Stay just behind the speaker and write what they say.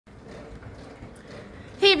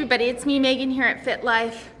Hey everybody, it's me Megan here at Fit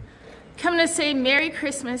Life. Coming to say Merry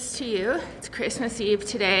Christmas to you. It's Christmas Eve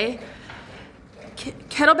today.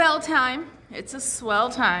 Kettlebell time. It's a swell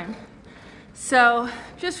time. So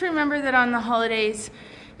just remember that on the holidays,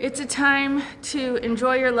 it's a time to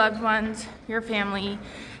enjoy your loved ones, your family,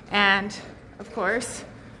 and of course,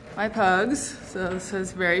 my pugs. So this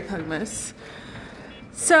is very pugmas.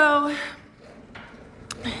 So,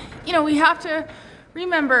 you know, we have to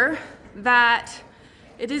remember that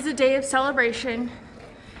it is a day of celebration.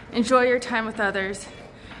 Enjoy your time with others.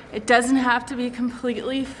 It doesn't have to be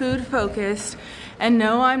completely food focused. And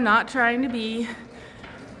no, I'm not trying to be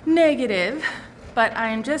negative, but I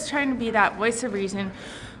am just trying to be that voice of reason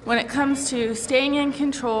when it comes to staying in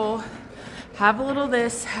control. Have a little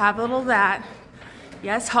this, have a little that.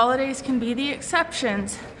 Yes, holidays can be the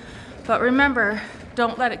exceptions, but remember,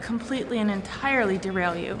 don't let it completely and entirely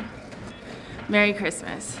derail you. Merry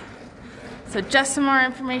Christmas. So just some more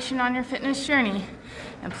information on your fitness journey,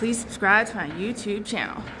 and please subscribe to my YouTube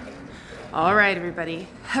channel. All right, everybody,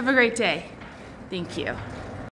 have a great day. Thank you.